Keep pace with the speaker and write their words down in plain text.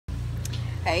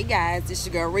Hey guys, it's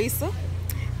your girl Risa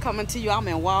coming to you. I'm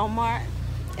in Walmart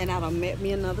and I done met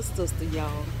me another sister,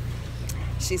 y'all.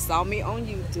 She saw me on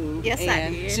YouTube. Yes, and I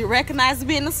did. She recognized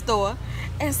me in the store,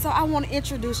 and so I want to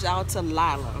introduce y'all to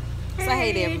Lila. Say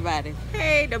hey to everybody.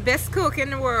 Hey, the best cook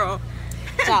in the world.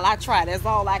 Y'all, I tried. That's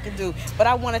all I can do. But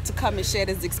I wanted to come and share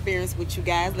this experience with you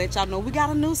guys. Let y'all know we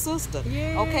got a new sister.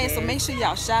 Yeah. Okay, so make sure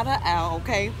y'all shout her out,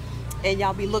 okay? And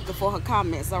y'all be looking for her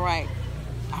comments, all right?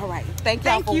 All right. Thank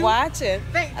y'all for watching.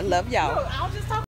 I love y'all.